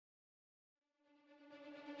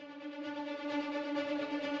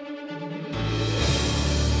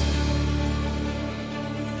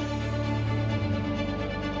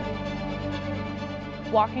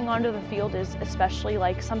walking onto the field is especially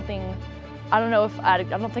like something, I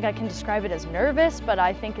don't think I can describe it as nervous, but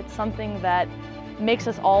I think it's something that makes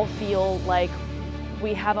us all feel like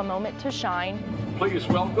we have a moment to shine. Please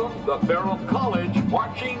welcome the Ferrum College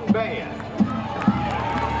Marching Band.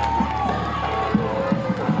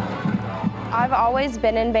 I've always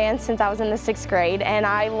been in band since I was in the 6th grade, and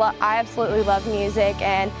I absolutely love music,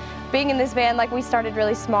 and being in this band, like, we started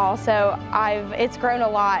really small, so it's grown a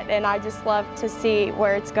lot, and I just love to see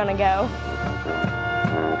where it's gonna go.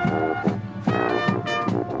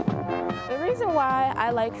 The reason why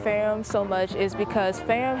I like Ferrum so much is because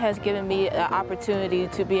Ferrum has given me an opportunity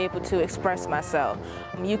to be able to express myself.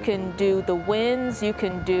 You can do the winds, you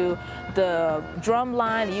can do the drum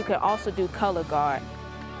line, you can also do color guard.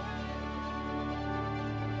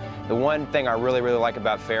 The one thing I really like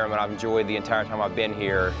about Ferrum, and I've enjoyed the entire time I've been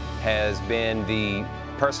here, has been the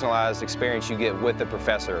personalized experience you get with the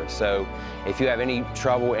professor. So if you have any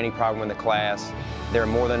trouble, any problem in the class, they're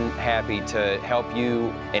more than happy to help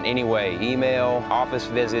you in any way. Email, office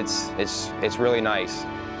visits, it's really nice.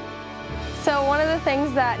 So one of the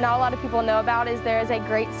things that not a lot of people know about is there is a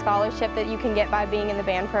great scholarship that you can get by being in the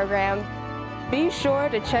band program. Be sure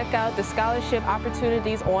to check out the scholarship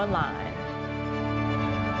opportunities online.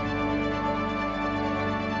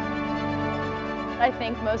 I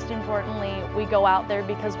think most importantly, we go out there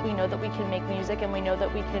because we know that we can make music, and we know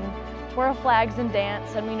that we can twirl flags and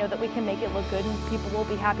dance, and we know that we can make it look good, and people will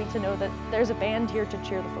be happy to know that there's a band here to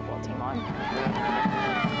cheer the football team on.